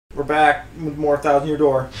We're back with more Thousand Year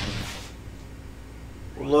Door.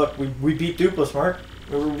 Look, we beat Duplis, Mark.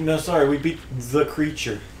 No, sorry, we beat the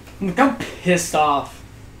creature. Look how pissed off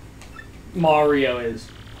Mario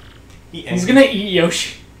is. He's angry. gonna eat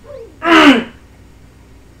Yoshi. Alright,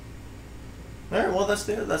 well that's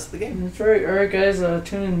the game. That's right. Alright guys,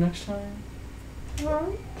 tune in next time.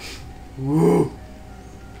 Woo!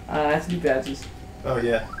 I have to do badges. Oh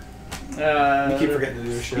yeah. We keep forgetting to do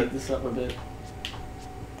this shit. Speed this up a bit.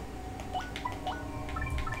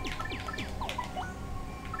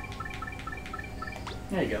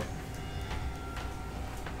 There you go.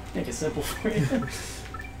 Make it simple for you.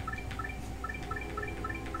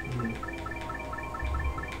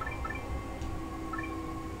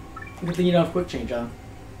 Good thing you don't have quick change on.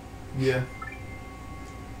 Yeah.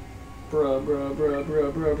 Bruh.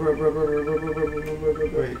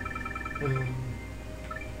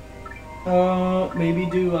 Wait. Maybe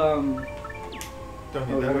do, Don't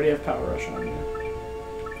need we that. already have Power Rush on,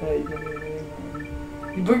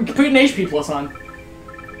 you put an HP plus on.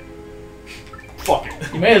 Fuck it.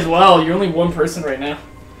 You may as well, you're only one person right now.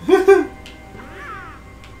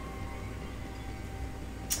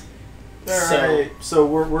 Alright, so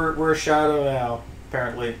we're a shadow now,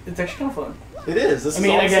 apparently. It's actually kind of fun. It is. This I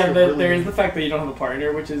mean, is again, really there is the fact that you don't have a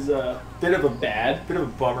partner, which is bit of a bad. bit of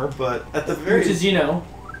a bummer, but at the very Which is, you know,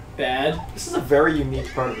 bad. This is a very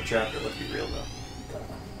unique part of the chapter, let's be real though.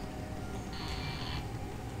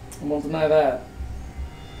 I won't deny that.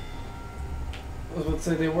 I was about to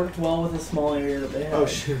say they worked well with a small area that they had. Oh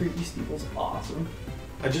shit. Creepy Steeple's awesome.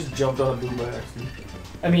 I just jumped on a boom by accident.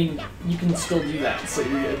 I mean, you can still do that, so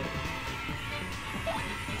you're good.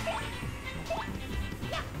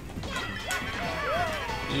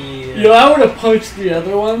 Yeah. You know, I would have punched the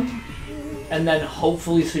other one, and then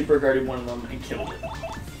hopefully super guarded one of them and killed it.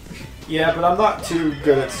 Yeah, but I'm not too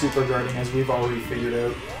good at super guarding, as we've already figured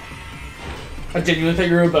out. I genuinely thought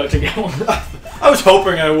you were about to get one. I was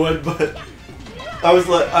hoping I would, but I was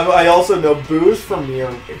like, I also know boos from me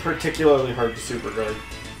are particularly hard to super guard.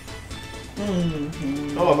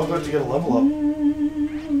 Oh, I'm about to get a level up.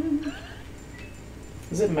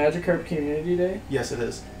 Is it Magikarp Community Day? Yes, it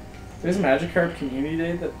is. There's Magikarp Community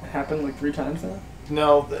Day that happened like 3 times now?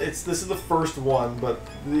 No, this is the first one, but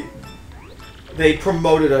they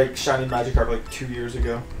promoted a shiny Magikarp like 2 years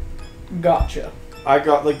ago. Gotcha. I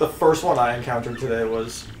got, like, the first one I encountered today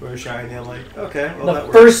was shiny. I'm like, okay, well, that The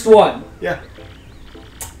works. first one? Yeah.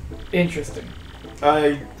 Interesting.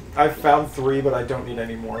 I found 3, but I don't need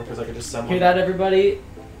any more because I could just send one. Hear that, everybody?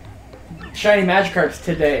 Shiny Magikarps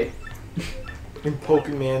today. In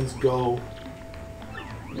Pokemon's Go.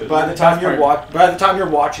 By the time you're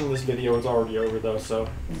watching this video, it's already over though. So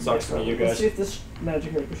it sucks to you Let's guys. see if this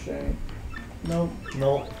Magikarp is shiny. Nope.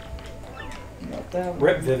 No. Not that one.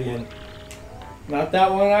 Rip Vivian. Not that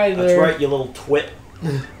one either. That's right, you little twit.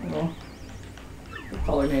 No.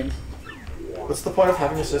 Call her names. What's the point of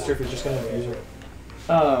having a sister if you're just gonna abuse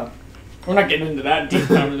her? We're not getting into that deep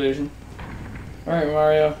conversation. Alright,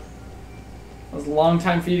 Mario. It was a long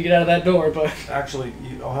time for you to get out of that door, but... Actually,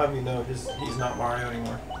 I'll have you know, he's not Mario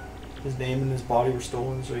anymore. His name and his body were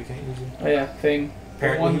stolen, so he can't use them. Oh yeah, thing.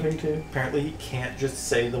 Thing 2. Apparently he can't just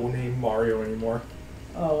say the name Mario anymore.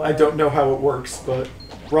 Oh, I don't know how it works, but...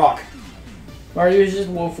 Rock. Mario is just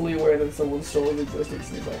woefully aware that someone stole his existence,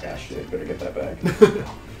 and he's like, ah shit, better get that back.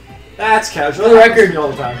 That's casual. For the That happens to record, me all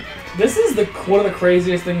the time. This is one of the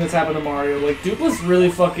craziest things that's happened to Mario. Like, Duplis really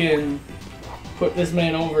fucking put this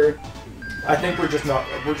man over. I think we're just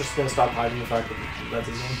gonna stop hiding the fact that that's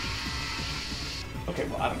his name. Okay,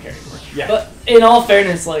 well, I don't care anymore. Yeah. But in all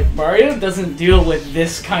fairness, like, Mario doesn't deal with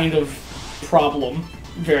this kind of problem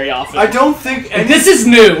very often. I don't think any, this is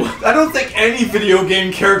new. I don't think any video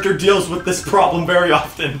game character deals with this problem very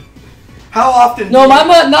often. How often? No,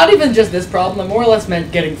 not even just this problem. I more or less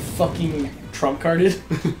meant getting fucking trump carded.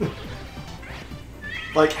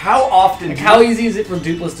 Like, how often? Like, how easy is it for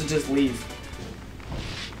Duplis to just leave?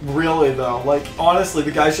 Really though, like honestly, the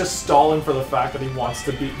guy's just stalling for the fact that he wants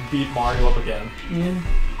to beat Mario up again. Yeah.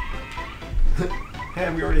 Hey,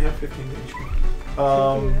 we already have 15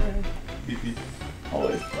 HP. BP.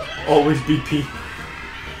 Always. Always BP.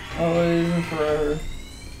 Always and forever.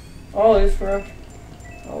 Always forever.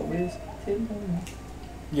 Always.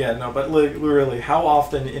 Yeah, no, but like, really, how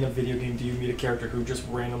often in a video game do you meet a character who just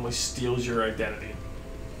randomly steals your identity?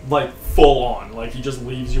 Like, full on. Like, he just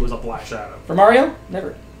leaves you as a Black Shadow. For Mario?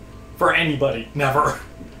 Never. For anybody, never.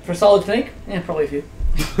 For Solid Snake? Yeah, probably a few.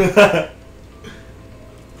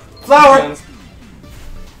 Flower!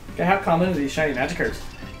 Okay, how common are these shiny Magikarps?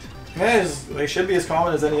 Yeah, they should be as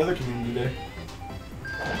common as any other community day.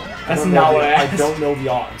 That's not what I asked. I don't know the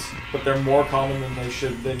odds. but they're more common than they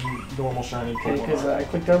should than normal shiny Okay, Pokemon. because I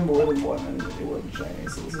clicked on more than one and it wasn't shiny,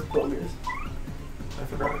 so this is bogus. I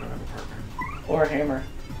forgot I don't have a partner. Or a hammer.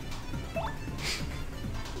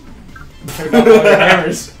 They're not all your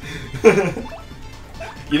hammers.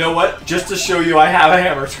 You know what? Just to show you I have a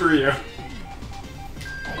hammer, screw you.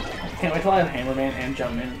 Can't wait till I have Hammerman and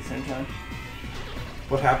Jumpman at the same time.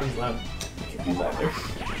 What happens then? Can't do that there.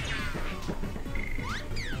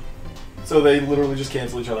 So they literally just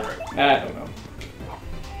cancel each other out. I don't know.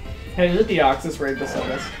 Hey, there's a Deoxys right beside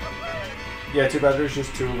us. Yeah, too bad there's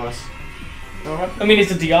just two of us. I mean,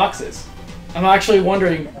 it's a Deoxys. I'm actually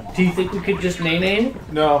wondering, do you think we could just name?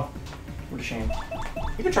 No. What a shame.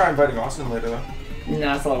 You can try inviting Austin later though.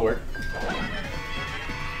 Nah, that's a lot of work.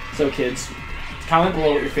 So kids, comment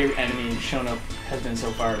below what your favorite enemy shown up has been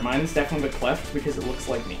so far. Mine is definitely the Cleft because it looks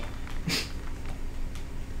like me.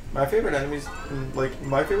 My favorite enemies, like,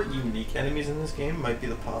 my favorite unique enemies in this game might be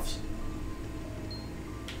the Puffs.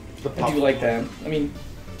 The I do like them. I mean,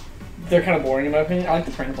 they're kind of boring in my opinion. I like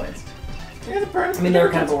the Praying Plants. Yeah, the Praying. I mean,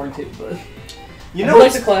 they're kind of boring too, but... You know,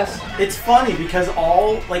 like the Clefts. It's funny because the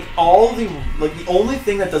only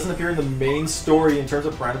thing that doesn't appear in the main story in terms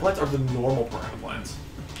of piranha plants are the normal piranha plants.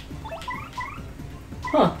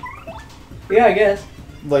 Huh. Yeah, I guess.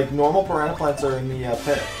 Like, normal piranha plants are in the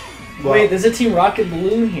pit. Well, wait, there's a Team Rocket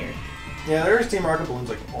balloon here. Yeah, there's Team Rocket balloons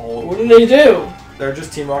like all over. What do they do? They're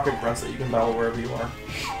just Team Rocket grunts that you can battle wherever you are.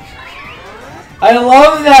 I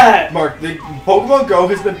love that! Mark, the Pokemon Go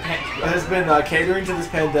has been catering to this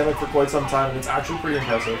pandemic for quite some time, and it's actually pretty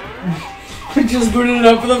impressive. I just booted it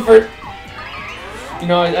up for the first... You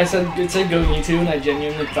know, it said go Mewtwo, and I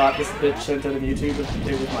genuinely thought this bitch sent out a Mewtwo, but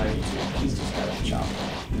it was my Mewtwo. He's just got a chop.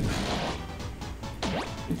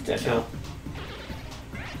 It's dead now.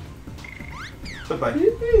 Goodbye.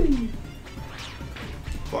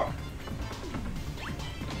 Fuck.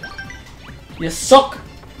 You suck!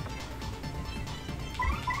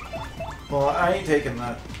 Well, I ain't taking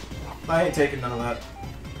that. I ain't taking none of that.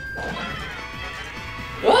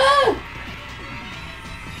 Ah!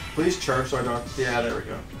 Please charge so I don't... Yeah, there we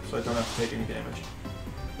go. So I don't have to take any damage.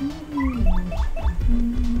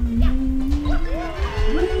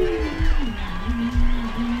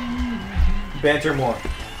 Banter more.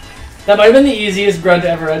 That might have been the easiest grunt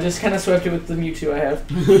ever. I just kind of swept it with the Mewtwo I have.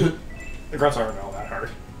 The grunts aren't all that hard.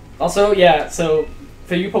 Also, yeah, so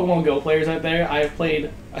for you Pokemon Go players out there, I have played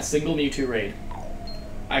a single Mewtwo raid.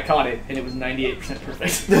 I caught it, and it was 98%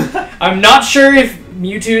 perfect. I'm not sure if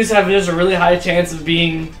Mewtwo's have just a really high chance of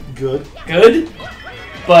being good,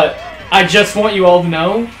 but I just want you all to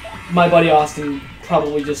know, my buddy Austin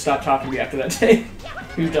probably just stopped talking to me after that day.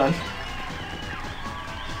 He was done.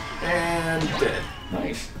 And dead.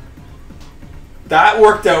 Nice. That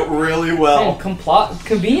worked out really well. Man,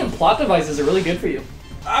 convenient plot devices are really good for you.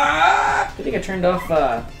 Ah! I think I turned off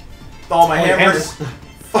all my hammers.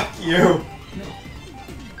 Fuck you. No.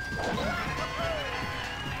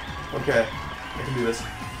 Okay, I can do this.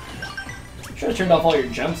 Should have turned off all your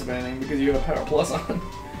jumps if anything because you have Power Plus on.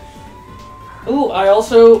 Ooh, I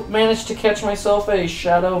also managed to catch myself a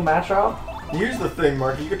Shadow Machop. Here's the thing,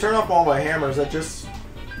 Mark. You can turn off all my hammers.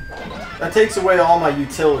 That takes away all my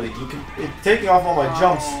utility. Taking off all my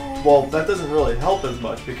jumps. Well, that doesn't really help as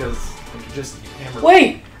much because you can just hammer.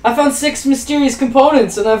 Wait, I found 6 mysterious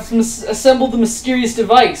components and I've assembled the mysterious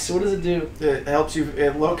device. What does it do? It helps you.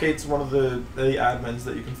 It locates one of the admins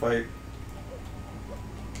that you can fight.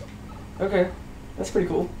 Okay, that's pretty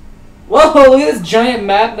cool. Whoa, look at this giant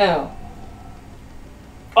map now.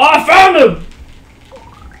 Oh, I found him!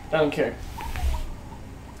 I don't care.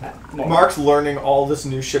 Mark's learning all this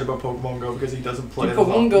new shit about Pokemon Go because he doesn't play it.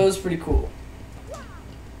 Pokemon Go is pretty cool.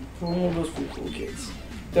 Pokemon Go is pretty cool, kids.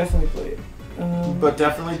 Definitely play it. But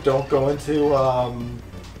definitely don't go into,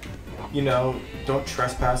 you know, don't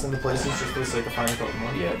trespass into places just for the sake of finding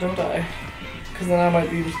Pokemon. Yeah, don't die. Because then I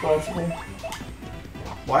might be responsible.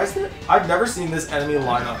 Why is it? I've never seen this enemy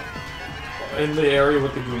lineup in the area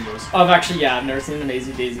with the Goombas. Oh, I've never seen an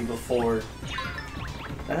Daisy before.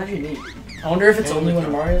 That's actually neat. I wonder if it's only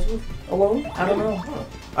when Mario's alone? I don't know.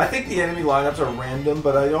 I think the enemy lineups are random,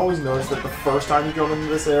 but I always notice that the first time you go into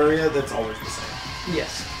this area, that's always the same.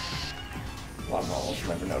 Yes. Well, I've almost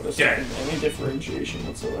never noticed any differentiation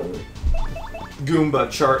whatsoever.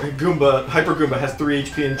 Hyper Goomba has 3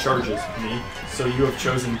 HP and charges me, so you have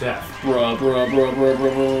chosen death. Bruh.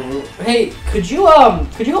 Hey, could you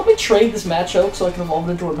help me trade this Machoke so I can evolve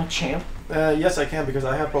it into a Machamp? Yes, I can, because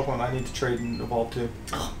I have Pokemon I need to trade and evolve to.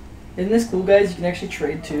 Isn't this cool, guys? You can actually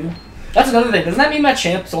trade too. That's another thing. Doesn't that mean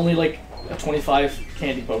Machamp's only like a 25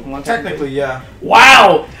 candy Pokemon? Technically, yeah.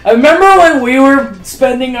 Wow! I remember when we were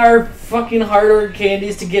spending our fucking hard-earned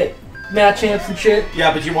candies to get Machamps and shit.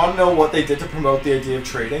 Yeah, but you want to know what they did to promote the idea of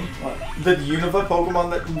trading? What? The Unova Pokemon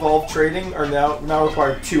that involve trading are now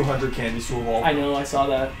require 200 candies to evolve. I know, I saw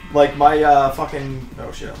that. Like my fucking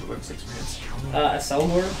oh shit, I'm about 6 minutes. A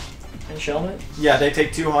Cellor and Shelmet? Yeah, they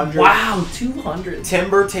take 200. Wow, 200.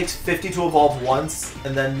 Timber takes 50 to evolve once,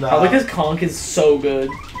 and then Probably because Conk is so good.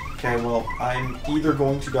 Okay, well, I'm either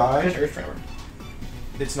going to die. There's Earth Tremor.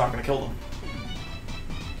 It's not going to kill them.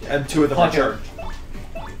 And 2 of them are charged.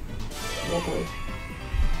 Hopefully.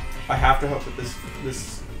 I have to hope that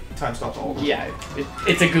this time stops all of them. Yeah,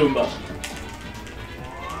 it's a Goomba.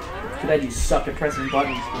 Too bad you suck at pressing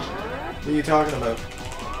buttons. What are you talking about?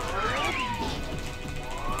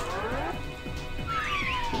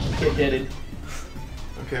 Get deaded.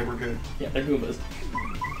 Okay, we're good. Yeah, they're Goombas.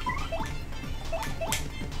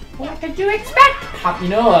 What did you expect? You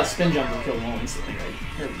know, spin jump will kill one instantly, right?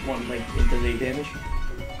 Or one, like, it does 8 damage.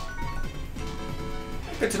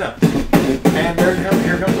 Good to know. And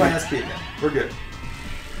here comes my SP again. We're good.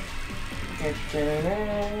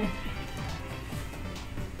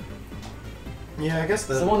 Yeah, I guess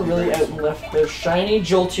the... Someone really out left their shiny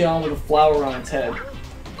Jolteon with a flower on its head.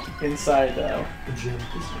 Inside, the gym.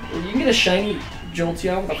 You can get a shiny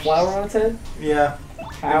Jolteon with a flower on its head? Yeah.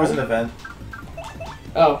 How? It was an event.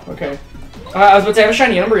 Oh, okay. I was about to say I have a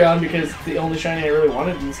shiny Umbreon because it's the only shiny I really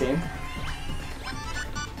wanted in this game.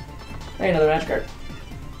 Hey, another magic card.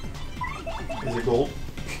 Is it gold?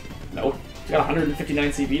 No. It's got 159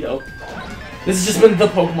 CV though. This has just been the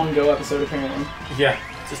Pokemon Go episode apparently. Yeah.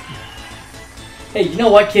 Just... Hey, you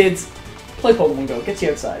know what, kids? Play Pokemon Go. Get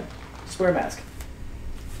you outside. Just wear a mask.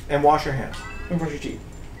 And wash your hands. And brush your teeth.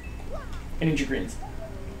 And eat your greens.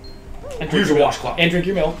 And use a washcloth. And drink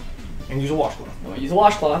your milk. And use a washcloth. No, use a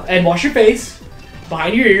washcloth. And wash your face.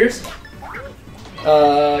 Behind your ears.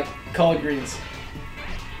 Collard greens.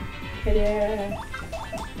 Yeah.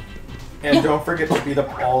 And don't forget to beat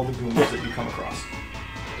up all the Goombas that you come across.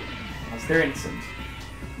 Unless they're innocent.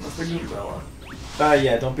 Unless they're the umbrella.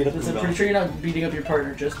 Yeah, don't beat up the I'm pretty sure you're not beating up your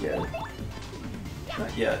partner just yet.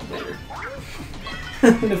 Not yet. Later.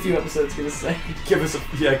 In a few episodes, gonna say. Give us a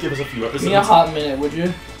few episodes. Give me a hot minute, would you?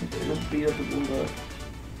 Go beat up a Goomba.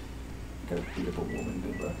 Gotta beat up a woman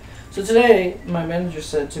Goomba. So today, my manager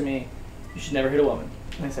said to me, "You should never hit a woman."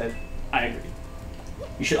 And I said, "I agree.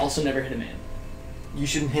 You should also never hit a man." You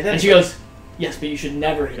shouldn't hit it. And she goes, "Yes, but you should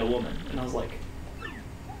never hit a woman." And I was like,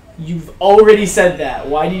 "You've already said that.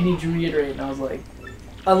 Why do you need to reiterate?" And I was like,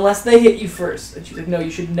 "Unless they hit you first." And she's like, "No, you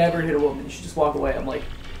should never hit a woman. You should just walk away." I'm like,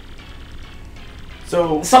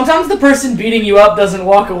 so sometimes the person beating you up doesn't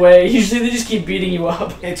walk away. Usually they just keep beating you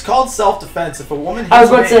up. It's called self-defense. If a woman hits I was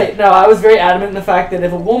about to say, no, I was very adamant in the fact that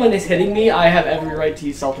if a woman is hitting me, I have every right to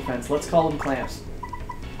use self-defense. Let's call them clamps.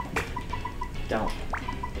 Don't.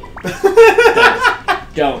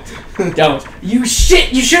 Don't. You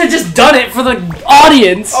shit! You should have just done it for the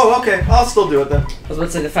audience! Oh, okay. I'll still do it then. I was about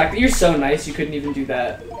to say, the fact that you're so nice, you couldn't even do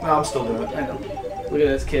that. No, I'm still doing it. I know. Look at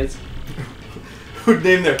those kids. Who'd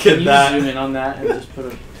name their kid Can that? you zoom in on that and just put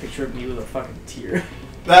a picture of me with a fucking tear?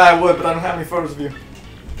 Nah, I would, but I don't have any photos of you.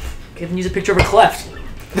 Okay, then use a picture of a cleft.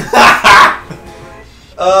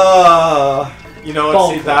 You know what?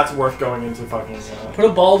 Bald See, cleft. that's worth going into fucking... Put a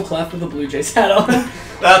bald cleft with a Blue Jays hat on.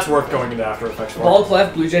 That's worth going into After Effects for. Bald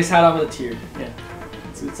cleft, Blue Jays hat on with a tear. Yeah.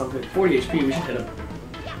 It's all good. 40 HP, we should hit him.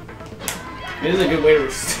 It is a good way to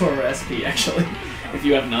restore SP, actually. If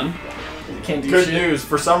you have none. You can't do Good shit. news.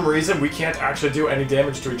 For some reason, we can't actually do any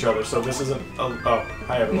damage to each other, so this isn't... Oh,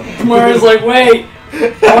 hi everyone. Kamara's like, wait!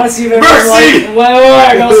 I want to see if everyone Mercy! wait,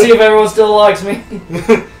 I gotta see if everyone still likes me.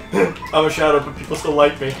 I'm a shadow, but people still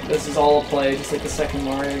like me. This is all a play, just like the second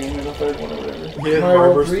Mario game or the third one or whatever. Yeah,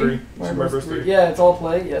 Mario Bros. 3. Mario Bros. Bros. 3. Yeah, it's all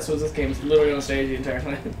play. Yeah, so this game's literally on stage the entire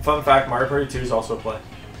time. Fun fact, Mario Party 2 is also a play.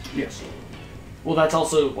 Yes. Well, that's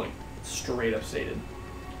also, like, straight up stated.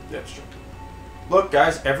 Yeah, it's true. Look,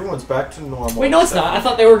 guys, everyone's back to normal. Wait, no, it's not. I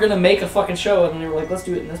thought they were gonna make a fucking show, and then they were like, let's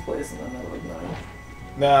do it in this place, and then they were like, no.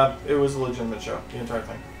 Nah, it was a legitimate show, the entire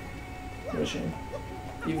thing. What a shame.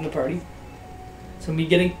 Even the party. So me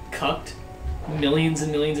getting cucked millions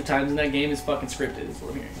and millions of times in that game is fucking scripted, is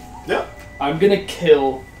what I'm hearing. Yeah. I'm gonna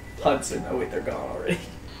kill Hudson. Oh wait, they're gone already.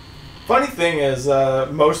 Funny thing is,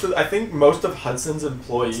 I think most of Hudson's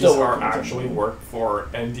employees Still are working actually work for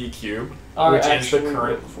ND Cube, which is actually the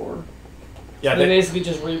current. before. Yeah, They basically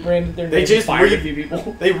just rebranded their name. They just fired a few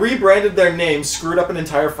people. They rebranded their name, screwed up an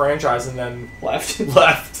entire franchise, and then Left.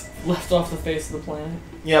 left. Left off the face of the planet.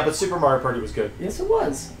 Yeah, but Super Mario Party was good. Yes, it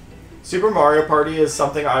was. Super Mario Party is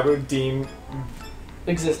something I would deem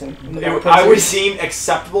Existing. In the I Mario Party would series. deem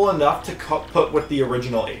acceptable enough to put with the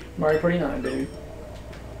original 8. Mario Party 9, baby.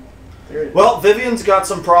 Well, Vivian's got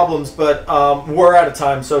some problems, but we're out of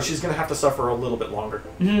time, so she's going to have to suffer a little bit longer.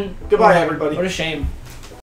 Goodbye, everybody. What a shame.